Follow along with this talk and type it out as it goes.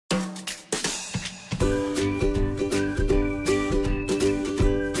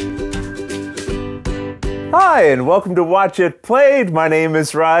Hi, and welcome to Watch It Played. My name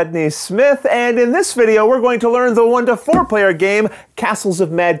is Rodney Smith, and in this video we're going to learn the 1 to 4 player game Castles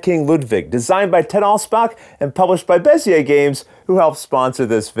of Mad King Ludwig, designed by Ted Alspach and published by Bezier Games, who helped sponsor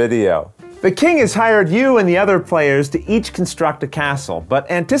this video. The king has hired you and the other players to each construct a castle,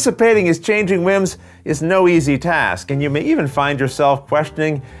 but anticipating his changing whims is no easy task, and you may even find yourself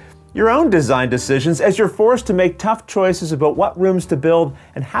questioning your own design decisions as you're forced to make tough choices about what rooms to build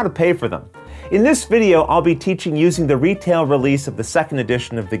and how to pay for them. In this video, I'll be teaching using the retail release of the second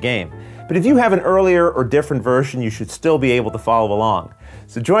edition of the game. But if you have an earlier or different version, you should still be able to follow along.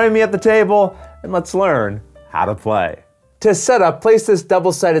 So join me at the table and let's learn how to play. To set up, place this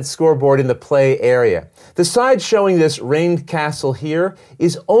double-sided scoreboard in the play area. The side showing this ringed castle here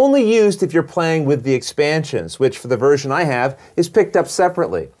is only used if you're playing with the expansions, which for the version I have is picked up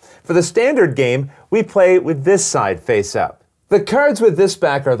separately. For the standard game, we play with this side face up. The cards with this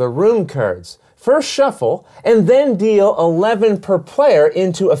back are the room cards. First shuffle, and then deal 11 per player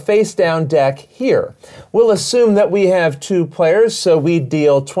into a face-down deck here. We'll assume that we have 2 players, so we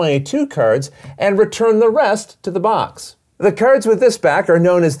deal 22 cards and return the rest to the box. The cards with this back are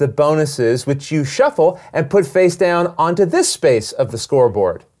known as the bonuses, which you shuffle and put face down onto this space of the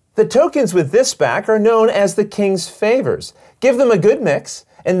scoreboard. The tokens with this back are known as the king's favors. Give them a good mix,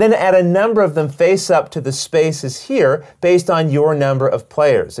 and then add a number of them face up to the spaces here based on your number of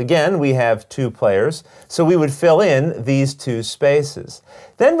players. Again, we have 2 players, so we would fill in these 2 spaces.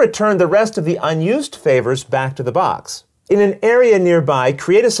 Then return the rest of the unused favors back to the box. In an area nearby,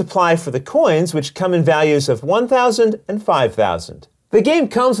 create a supply for the coins, which come in values of 1,000 and 5,000. The game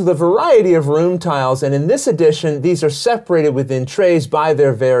comes with a variety of room tiles, and in this edition, these are separated within trays by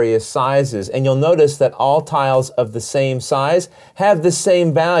their various sizes, and you'll notice that all tiles of the same size have the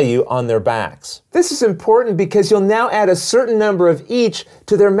same value on their backs. This is important because you'll now add a certain number of each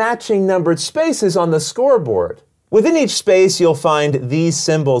to their matching numbered spaces on the scoreboard. Within each space, you'll find these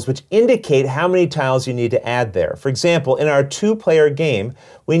symbols which indicate how many tiles you need to add there. For example, in our 2-player game,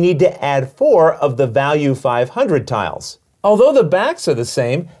 we need to add 4 of the value 500 tiles. Although the backs are the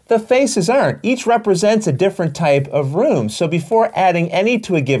same, the faces aren't. Each represents a different type of room. So before adding any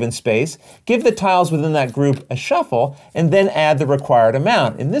to a given space, give the tiles within that group a shuffle and then add the required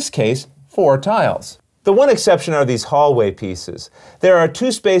amount. In this case, 4 tiles. The one exception are these hallway pieces. There are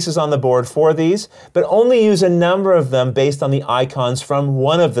 2 spaces on the board for these, but only use a number of them based on the icons from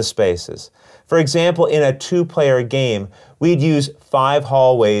one of the spaces. For example, in a 2-player game, we'd use 5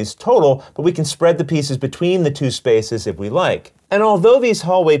 hallways total, but we can spread the pieces between the 2 spaces if we like. And although these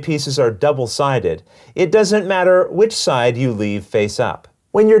hallway pieces are double-sided, it doesn't matter which side you leave face up.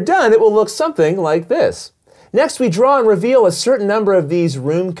 When you're done, it will look something like this. Next, we draw and reveal a certain number of these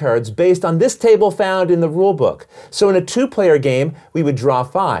room cards based on this table found in the rulebook. So in a 2-player game, we would draw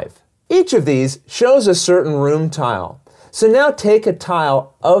 5. Each of these shows a certain room tile. So now take a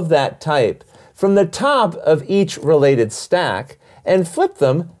tile of that type from the top of each related stack and flip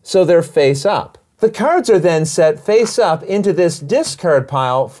them so they're face up. The cards are then set face up into this discard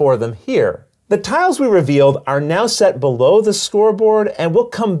pile for them here. The tiles we revealed are now set below the scoreboard, and we'll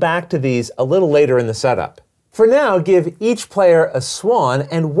come back to these a little later in the setup. For now, give each player a swan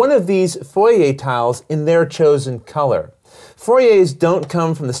and one of these foyer tiles in their chosen color. Foyers don't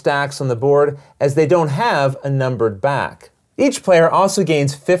come from the stacks on the board as they don't have a numbered back. Each player also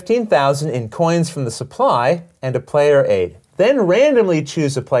gains 15,000 in coins from the supply and a player aid. Then randomly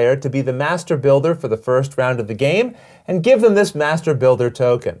choose a player to be the master builder for the first round of the game and give them this master builder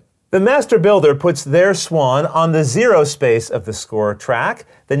token. The master builder puts their swan on the 0 space of the score track.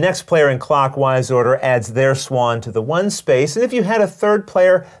 The next player in clockwise order adds their swan to the 1 space, and if you had a 3rd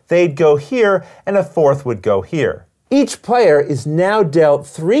player, they'd go here and a 4th would go here. Each player is now dealt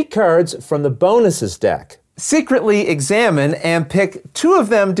 3 cards from the bonuses deck. Secretly examine and pick 2 of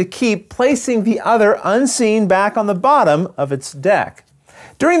them to keep, placing the other unseen back on the bottom of its deck.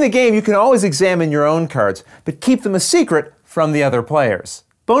 During the game, you can always examine your own cards, but keep them a secret from the other players.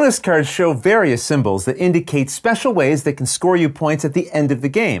 Bonus cards show various symbols that indicate special ways that can score you points at the end of the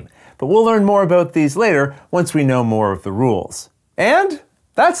game, but we'll learn more about these later once we know more of the rules. And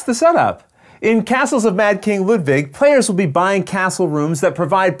that's the setup. In Castles of Mad King Ludwig, players will be buying castle rooms that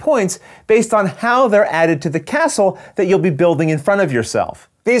provide points based on how they're added to the castle that you'll be building in front of yourself.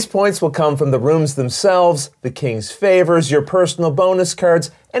 These points will come from the rooms themselves, the king's favors, your personal bonus cards,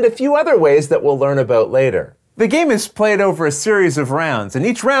 and a few other ways that we'll learn about later. The game is played over a series of rounds, and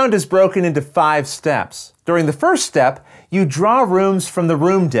each round is broken into 5 steps. During the first step, you draw rooms from the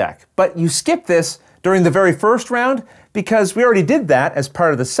room deck, but you skip this during the very first round because we already did that as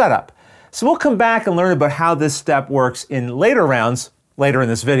part of the setup. So we'll come back and learn about how this step works in later rounds later in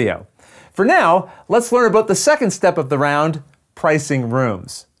this video. For now, let's learn about the second step of the round, pricing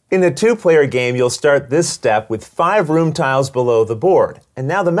rooms. In a two-player game, you'll start this step with 5 room tiles below the board. And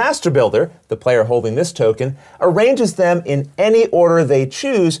now the master builder, the player holding this token, arranges them in any order they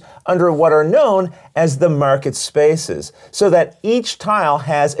choose under what are known as the market spaces, so that each tile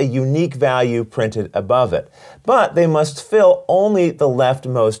has a unique value printed above it. But they must fill only the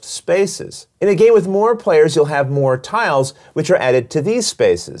leftmost spaces. In a game with more players, you'll have more tiles, which are added to these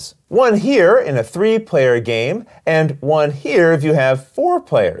spaces. 1 here in a 3-player game, and 1 here if you have 4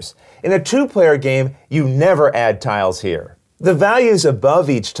 players. In a 2-player game, you never add tiles here. The values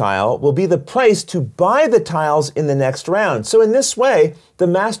above each tile will be the price to buy the tiles in the next round. So in this way, the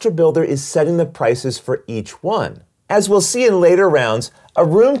master builder is setting the prices for each one. As we'll see in later rounds, a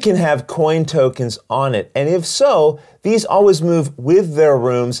room can have coin tokens on it, and if so, these always move with their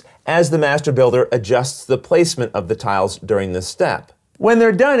rooms as the master builder adjusts the placement of the tiles during this step. When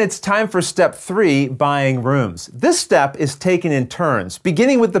they're done, it's time for step 3, buying rooms. This step is taken in turns,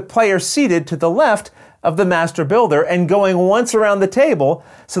 beginning with the player seated to the left of the master builder and going once around the table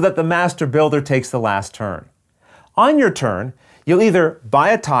so that the master builder takes the last turn. On your turn, you'll either buy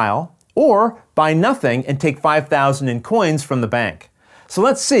a tile or buy nothing and take 5,000 in coins from the bank. So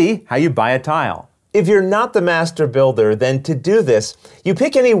let's see how you buy a tile. If you're not the master builder, then to do this, you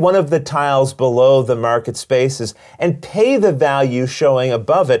pick any one of the tiles below the market spaces and pay the value showing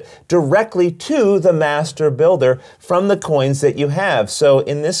above it directly to the master builder from the coins that you have. So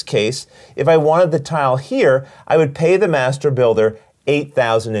in this case, if I wanted the tile here, I would pay the master builder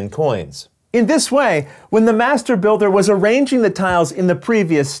 8,000 in coins. In this way, when the master builder was arranging the tiles in the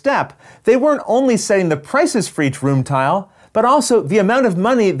previous step, they weren't only setting the prices for each room tile, but also the amount of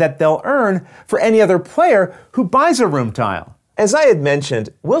money that they'll earn for any other player who buys a room tile. As I had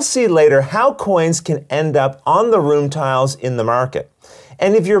mentioned, we'll see later how coins can end up on the room tiles in the market.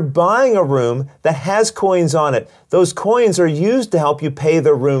 And if you're buying a room that has coins on it, those coins are used to help you pay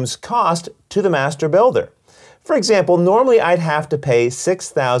the room's cost to the master builder. For example, normally I'd have to pay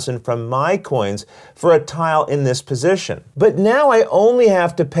 6,000 from my coins for a tile in this position. But now I only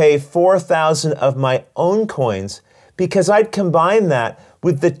have to pay 4,000 of my own coins because I'd combine that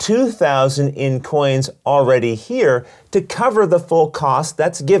with the 2,000 in coins already here to cover the full cost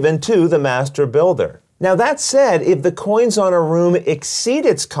that's given to the master builder. Now that said, if the coins on a room exceed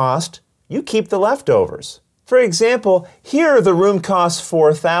its cost, you keep the leftovers. For example, here the room costs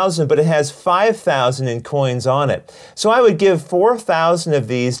 4,000, but it has 5,000 in coins on it. So I would give 4,000 of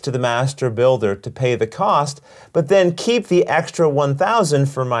these to the master builder to pay the cost, but then keep the extra 1,000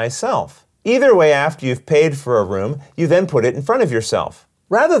 for myself. Either way, after you've paid for a room, you then put it in front of yourself.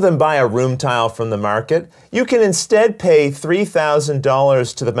 Rather than buy a room tile from the market, you can instead pay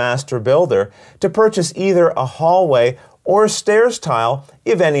 $3,000 to the master builder to purchase either a hallway or stairs tile,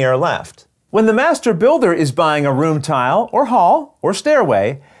 if any are left. When the master builder is buying a room tile or hall or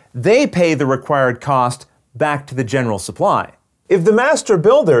stairway, they pay the required cost back to the general supply. If the master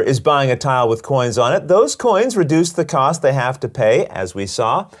builder is buying a tile with coins on it, those coins reduce the cost they have to pay, as we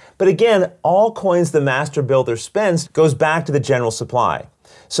saw. But again, all coins the master builder spends goes back to the general supply.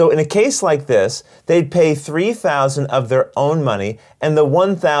 So in a case like this, they'd pay 3,000 of their own money and the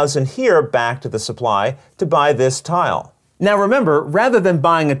 1,000 here back to the supply to buy this tile. Now remember, rather than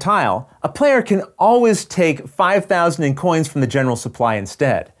buying a tile, a player can always take 5,000 in coins from the general supply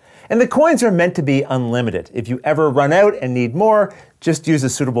instead. And the coins are meant to be unlimited. If you ever run out and need more, just use a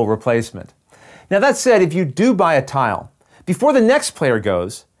suitable replacement. Now that said, if you do buy a tile, before the next player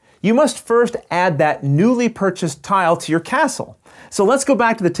goes, you must first add that newly purchased tile to your castle. So let's go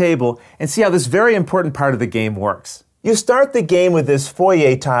back to the table and see how this very important part of the game works. You start the game with this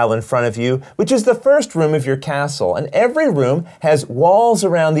foyer tile in front of you, which is the first room of your castle, and every room has walls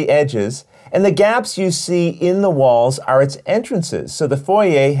around the edges, and the gaps you see in the walls are its entrances, so the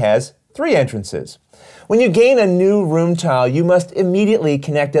foyer has 3 entrances. When you gain a new room tile, you must immediately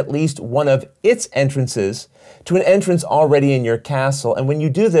connect at least one of its entrances to an entrance already in your castle, and when you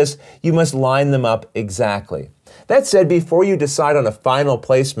do this, you must line them up exactly. That said, before you decide on a final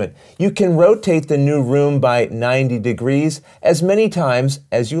placement, you can rotate the new room by 90 degrees as many times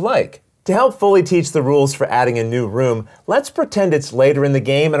as you like. To help fully teach the rules for adding a new room, let's pretend it's later in the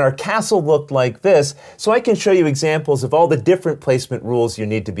game and our castle looked like this, so I can show you examples of all the different placement rules you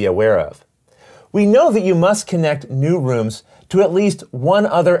need to be aware of. We know that you must connect new rooms to at least one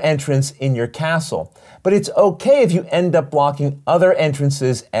other entrance in your castle, but it's okay if you end up blocking other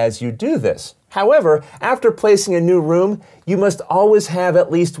entrances as you do this. However, after placing a new room, you must always have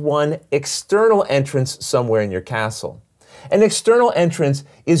at least one external entrance somewhere in your castle. An external entrance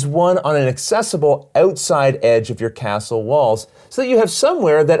is one on an accessible outside edge of your castle walls, so that you have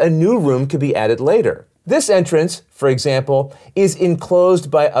somewhere that a new room could be added later. This entrance, for example, is enclosed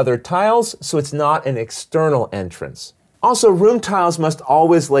by other tiles, so it's not an external entrance. Also, room tiles must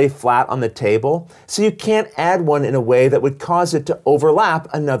always lay flat on the table, so you can't add one in a way that would cause it to overlap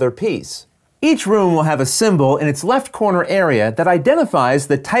another piece. Each room will have a symbol in its left corner area that identifies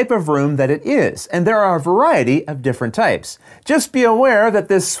the type of room that it is, and there are a variety of different types. Just be aware that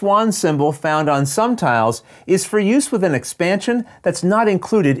this swan symbol found on some tiles is for use with an expansion that's not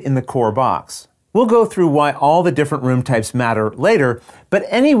included in the core box. We'll go through why all the different room types matter later, but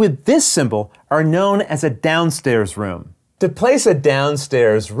any with this symbol are known as a downstairs room. To place a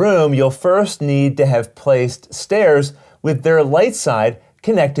downstairs room, you'll first need to have placed stairs with their light side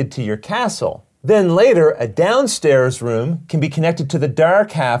connected to your castle. Then later, a downstairs room can be connected to the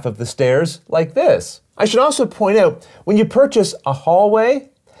dark half of the stairs like this. I should also point out, when you purchase a hallway,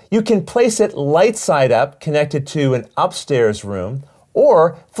 you can place it light side up connected to an upstairs room,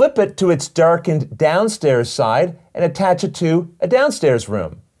 or flip it to its darkened downstairs side and attach it to a downstairs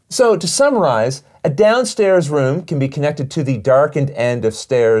room. So to summarize, a downstairs room can be connected to the darkened end of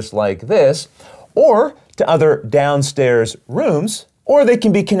stairs like this, or to other downstairs rooms, or they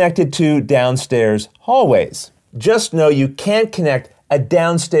can be connected to downstairs hallways. Just know you can't connect a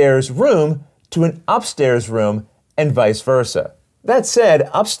downstairs room to an upstairs room and vice versa. That said,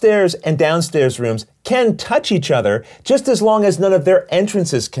 upstairs and downstairs rooms can touch each other just as long as none of their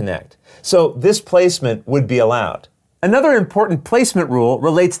entrances connect. So this placement would be allowed. Another important placement rule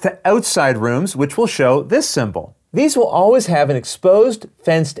relates to outside rooms, which will show this symbol. These will always have an exposed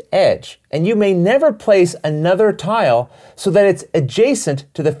fenced edge, and you may never place another tile so that it's adjacent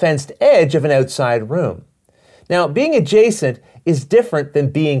to the fenced edge of an outside room. Now, being adjacent is different than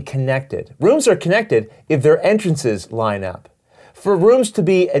being connected. Rooms are connected if their entrances line up. For rooms to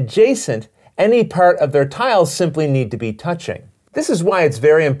be adjacent, any part of their tiles simply need to be touching. This is why it's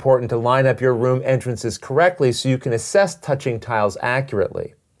very important to line up your room entrances correctly so you can assess touching tiles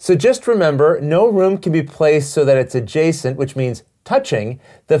accurately. So just remember, no room can be placed so that it's adjacent, which means touching,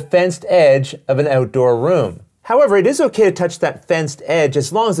 the fenced edge of an outdoor room. However, it is okay to touch that fenced edge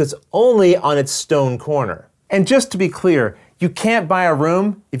as long as it's only on its stone corner. And just to be clear, you can't buy a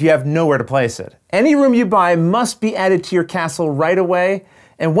room if you have nowhere to place it. Any room you buy must be added to your castle right away,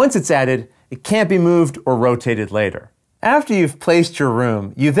 and once it's added, it can't be moved or rotated later. After you've placed your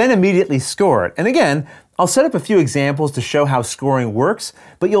room, you then immediately score it. And again, I'll set up a few examples to show how scoring works,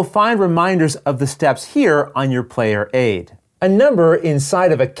 but you'll find reminders of the steps here on your player aid. A number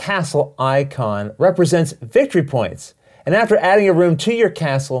inside of a castle icon represents victory points. And after adding a room to your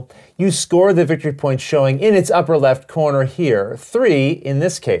castle, you score the victory points showing in its upper left corner here, 3 in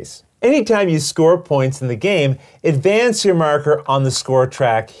this case. Anytime you score points in the game, advance your marker on the score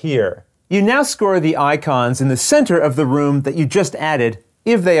track here. You now score the icons in the center of the room that you just added,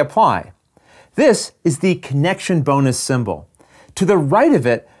 if they apply. This is the connection bonus symbol. To the right of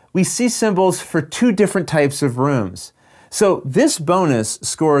it, we see symbols for 2 different types of rooms. So this bonus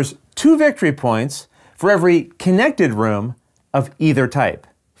scores 2 victory points for every connected room of either type.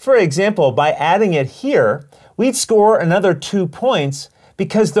 For example, by adding it here, we'd score another 2 points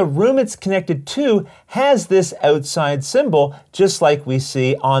because the room it's connected to has this outside symbol, just like we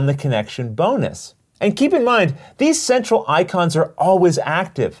see on the connection bonus. And keep in mind, these central icons are always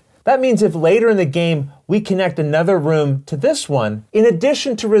active. That means if later in the game we connect another room to this one, in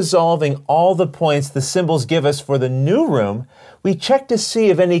addition to resolving all the points the symbols give us for the new room, we check to see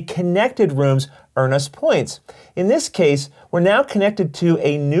if any connected rooms earn us points. In this case, we're now connected to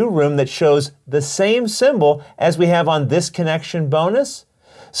a new room that shows the same symbol as we have on this connection bonus.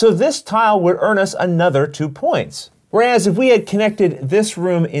 So this tile would earn us another 2 points. Whereas if we had connected this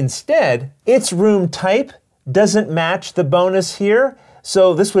room instead, its room type doesn't match the bonus here,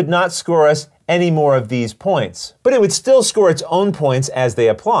 so this would not score us any more of these points. But it would still score its own points as they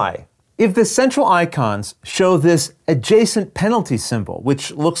apply. If the central icons show this adjacent penalty symbol,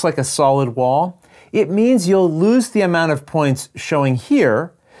 which looks like a solid wall, it means you'll lose the amount of points showing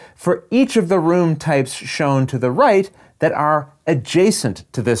here for each of the room types shown to the right that are adjacent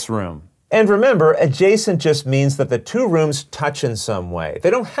to this room. And remember, adjacent just means that the 2 rooms touch in some way. They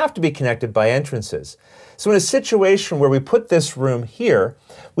don't have to be connected by entrances. So in a situation where we put this room here,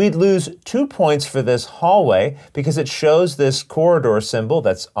 we'd lose 2 points for this hallway because it shows this corridor symbol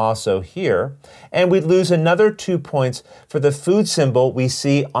that's also here, and we'd lose another 2 points for the food symbol we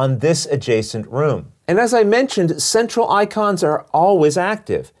see on this adjacent room. And as I mentioned, central icons are always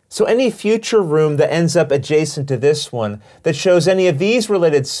active. So any future room that ends up adjacent to this one that shows any of these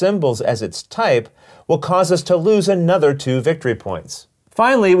related symbols as its type will cause us to lose another 2 victory points.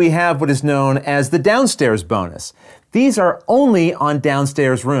 Finally, we have what is known as the downstairs bonus. These are only on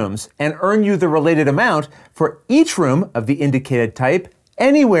downstairs rooms and earn you the related amount for each room of the indicated type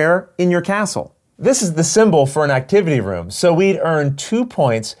anywhere in your castle. This is the symbol for an activity room, so we'd earn 2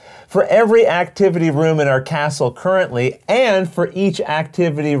 points for every activity room in our castle currently and for each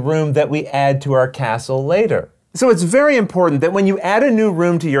activity room that we add to our castle later. So it's very important that when you add a new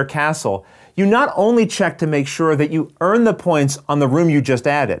room to your castle, you not only check to make sure that you earn the points on the room you just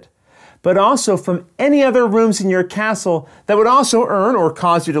added, but also from any other rooms in your castle that would also earn or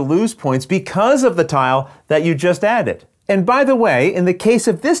cause you to lose points because of the tile that you just added. And by the way, in the case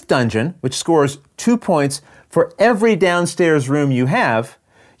of this dungeon, which scores 2 points for every downstairs room you have,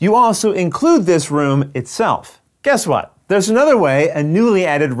 you also include this room itself. Guess what? There's another way a newly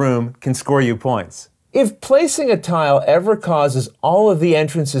added room can score you points. If placing a tile ever causes all of the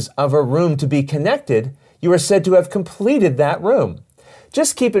entrances of a room to be connected, you are said to have completed that room.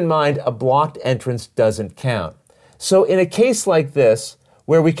 Just keep in mind a blocked entrance doesn't count. So in a case like this,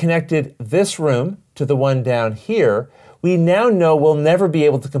 where we connected this room to the one down here, we now know we'll never be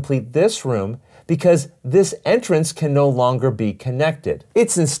able to complete this room because this entrance can no longer be connected.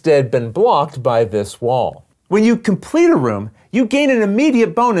 It's instead been blocked by this wall. When you complete a room, you gain an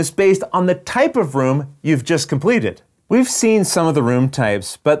immediate bonus based on the type of room you've just completed. We've seen some of the room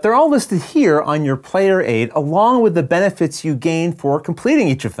types, but they're all listed here on your player aid along with the benefits you gain for completing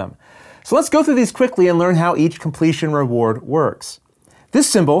each of them. So let's go through these quickly and learn how each completion reward works. This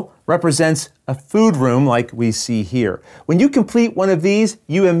symbol represents a food room like we see here. When you complete one of these,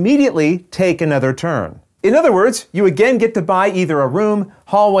 you immediately take another turn. In other words, you again get to buy either a room,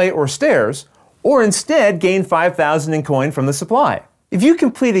 hallway, or stairs, or instead gain 5,000 in coin from the supply. If you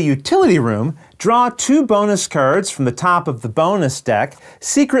complete a utility room, draw 2 bonus cards from the top of the bonus deck,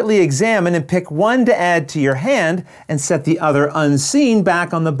 secretly examine and pick one to add to your hand, and set the other unseen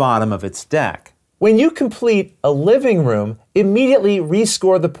back on the bottom of its deck. When you complete a living room, immediately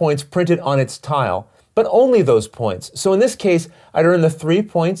rescore the points printed on its tile, but only those points. So in this case, I'd earn the 3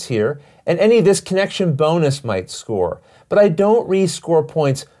 points here, and any of this connection bonus might score. But I don't rescore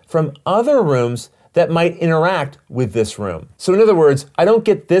points from other rooms that might interact with this room. So in other words, I don't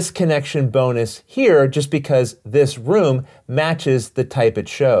get this connection bonus here just because this room matches the type it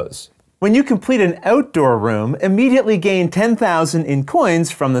shows. When you complete an outdoor room, immediately gain 10,000 in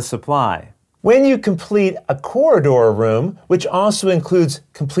coins from the supply. When you complete a corridor room, which also includes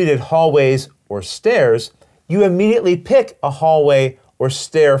completed hallways or stairs, you immediately pick a hallway or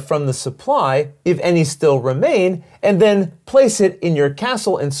stair from the supply, if any still remain, and then place it in your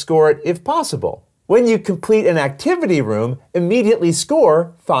castle and score it if possible. When you complete an activity room, immediately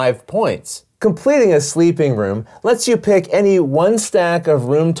score 5 points. Completing a sleeping room lets you pick any one stack of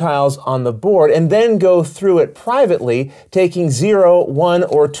room tiles on the board and then go through it privately, taking 0, 1,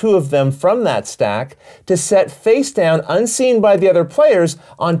 or 2 of them from that stack to set face down unseen by the other players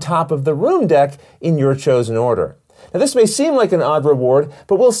on top of the room deck in your chosen order. Now this may seem like an odd reward,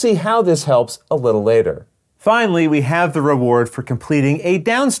 but we'll see how this helps a little later. Finally, we have the reward for completing a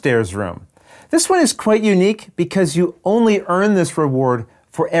downstairs room. This one is quite unique because you only earn this reward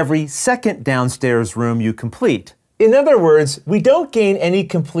for every second downstairs room you complete. In other words, we don't gain any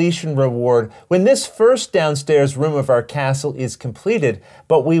completion reward when this first downstairs room of our castle is completed,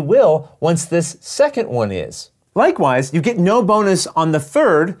 but we will once this second one is. Likewise, you get no bonus on the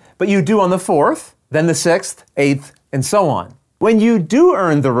third, but you do on the fourth, then the 6th, 8th, and so on. When you do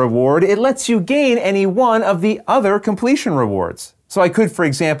earn the reward, it lets you gain any one of the other completion rewards. So I could, for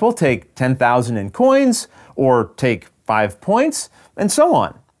example, take 10,000 in coins, or take 5 points, and so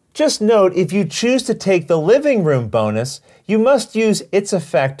on. Just note, if you choose to take the living room bonus, you must use its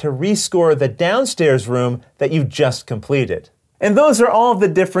effect to rescore the downstairs room that you just completed. And those are all of the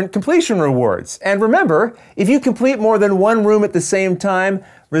different completion rewards. And remember, if you complete more than one room at the same time,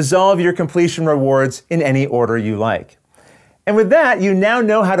 resolve your completion rewards in any order you like. And with that, you now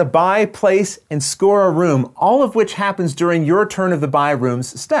know how to buy, place, and score a room, all of which happens during your turn of the buy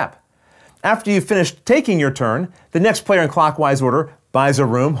rooms step. After you've finished taking your turn, the next player in clockwise order buys a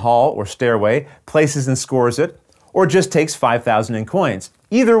room, hall, or stairway, places and scores it, or just takes 5,000 in coins.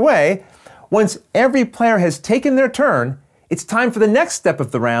 Either way, once every player has taken their turn, it's time for the next step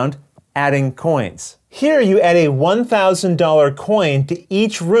of the round, adding coins. Here you add a $1,000 coin to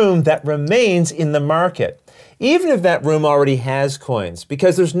each room that remains in the market, even if that room already has coins,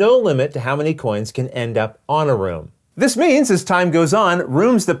 because there's no limit to how many coins can end up on a room. This means, as time goes on,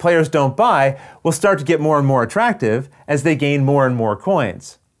 rooms that players don't buy will start to get more and more attractive as they gain more and more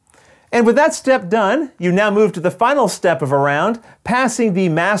coins. And with that step done, you now move to the final step of a round, passing the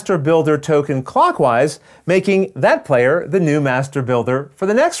Master Builder token clockwise, making that player the new Master Builder for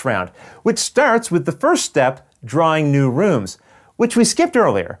the next round, which starts with the first step, drawing new rooms, which we skipped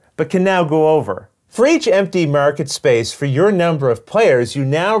earlier, but can now go over. For each empty market space for your number of players, you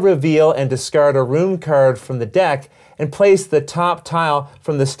now reveal and discard a room card from the deck and place the top tile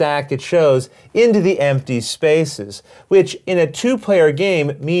from the stack it shows into the empty spaces, which in a two-player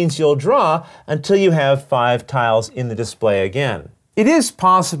game means you'll draw until you have 5 tiles in the display again. It is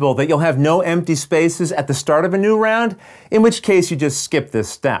possible that you'll have no empty spaces at the start of a new round, in which case you just skip this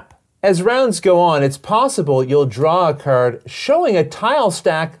step. As rounds go on, it's possible you'll draw a card showing a tile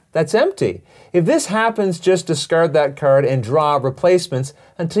stack that's empty. If this happens, just discard that card and draw replacements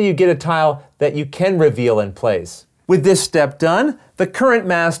until you get a tile that you can reveal and place. With this step done, the current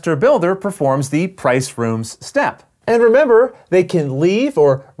Master Builder performs the Price Rooms step. And remember, they can leave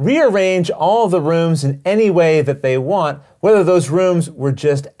or rearrange all the rooms in any way that they want, whether those rooms were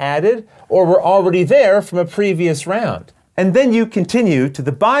just added or were already there from a previous round. And then you continue to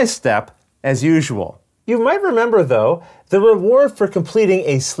the Buy step as usual. You might remember, though, the reward for completing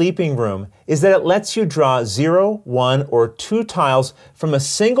a sleeping room is that it lets you draw 0, 1, or 2 tiles from a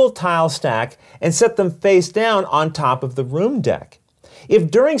single tile stack and set them face down on top of the room deck.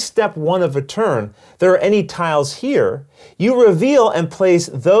 If during step 1 of a turn there are any tiles here, you reveal and place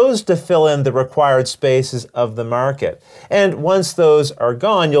those to fill in the required spaces of the market. And once those are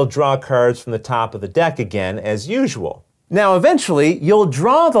gone, you'll draw cards from the top of the deck again as usual. Now eventually, you'll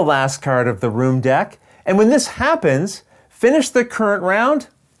draw the last card of the room deck, and when this happens, finish the current round,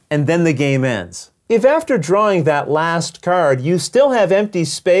 and then the game ends. If after drawing that last card, you still have empty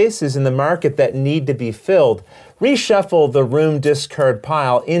spaces in the market that need to be filled, reshuffle the room discard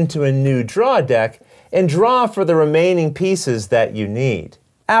pile into a new draw deck, and draw for the remaining pieces that you need.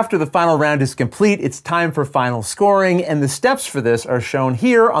 After the final round is complete, it's time for final scoring, and the steps for this are shown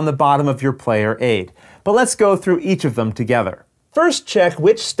here on the bottom of your player aid. But let's go through each of them together. First, check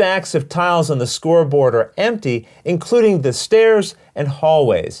which stacks of tiles on the scoreboard are empty, including the stairs and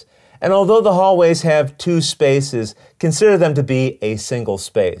hallways. And although the hallways have 2 spaces, consider them to be a single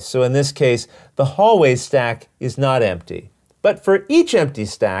space. So in this case, the hallway stack is not empty. But for each empty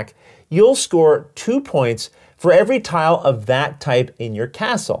stack, you'll score 2 points for every tile of that type in your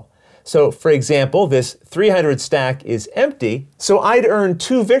castle. So for example, this 300 stack is empty, so I'd earn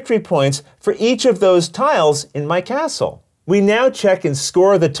 2 victory points for each of those tiles in my castle. We now check and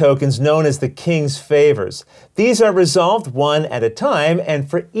score the tokens known as the King's Favors. These are resolved one at a time, and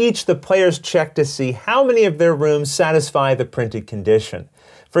for each the players check to see how many of their rooms satisfy the printed condition.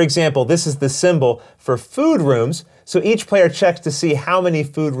 For example, this is the symbol for food rooms, so each player checks to see how many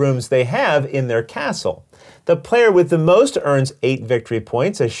food rooms they have in their castle. The player with the most earns 8 victory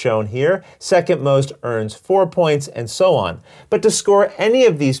points, as shown here. Second most earns 4 points, and so on. But to score any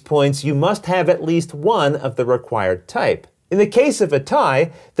of these points, you must have at least one of the required type. In the case of a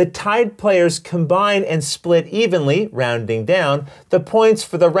tie, the tied players combine and split evenly, rounding down, the points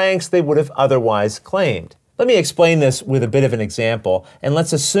for the ranks they would have otherwise claimed. Let me explain this with a bit of an example, and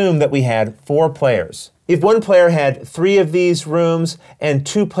let's assume that we had 4 players. If one player had 3 of these rooms, and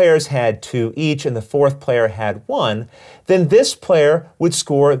 2 players had 2 each, and the 4th player had 1, then this player would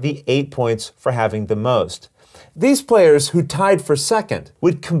score the 8 points for having the most. These players who tied for second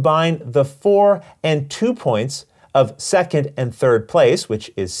would combine the 4 and 2 points of second and third place,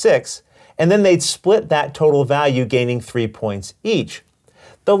 which is 6, and then they'd split that total value, gaining 3 points each.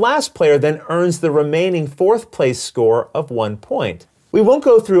 The last player then earns the remaining 4th place score of 1 point. We won't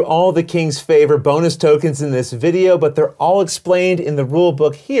go through all the King's Favor bonus tokens in this video, but they're all explained in the rule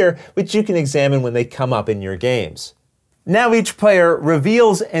book here, which you can examine when they come up in your games. Now each player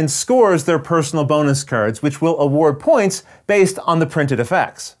reveals and scores their personal bonus cards, which will award points based on the printed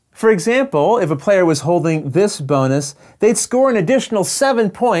effects. For example, if a player was holding this bonus, they'd score an additional 7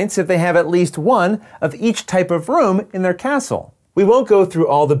 points if they have at least one of each type of room in their castle. We won't go through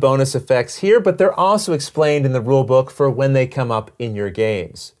all the bonus effects here, but they're also explained in the rulebook for when they come up in your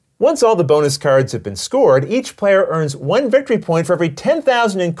games. Once all the bonus cards have been scored, each player earns 1 victory point for every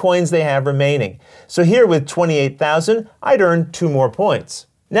 10,000 in coins they have remaining. So here with 28,000, I'd earn 2 more points.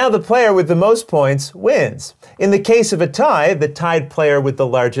 Now the player with the most points wins. In the case of a tie, the tied player with the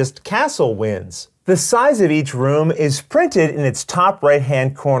largest castle wins. The size of each room is printed in its top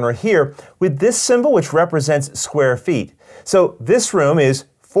right-hand corner here with this symbol which represents square feet. So this room is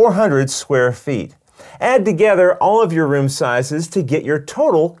 400 square feet. Add together all of your room sizes to get your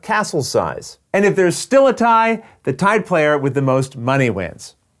total castle size. And if there's still a tie, the tied player with the most money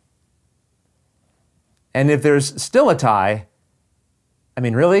wins. And if there's still a tie, I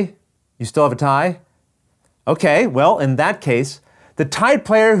mean, really? You still have a tie? Okay, well, in that case, the tied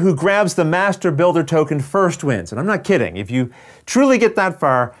player who grabs the Master Builder token first wins. And I'm not kidding. If you truly get that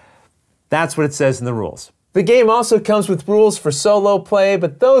far, that's what it says in the rules. The game also comes with rules for solo play,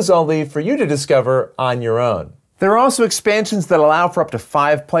 but those I'll leave for you to discover on your own. There are also expansions that allow for up to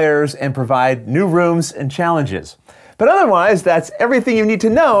 5 players and provide new rooms and challenges. But otherwise, that's everything you need to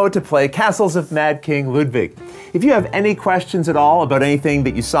know to play Castles of Mad King Ludwig. If you have any questions at all about anything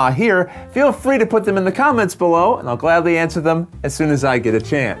that you saw here, feel free to put them in the comments below, and I'll gladly answer them as soon as I get a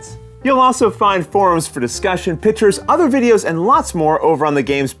chance. You'll also find forums for discussion, pictures, other videos, and lots more over on the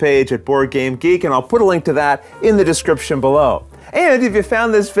games page at Board Game Geek, and I'll put a link to that in the description below. And if you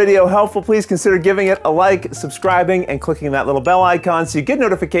found this video helpful, please consider giving it a like, subscribing, and clicking that little bell icon so you get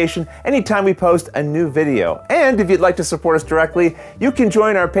notification anytime we post a new video. And if you'd like to support us directly, you can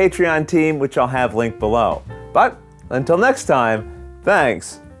join our Patreon team, which I'll have linked below. But until next time,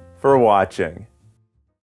 thanks for watching.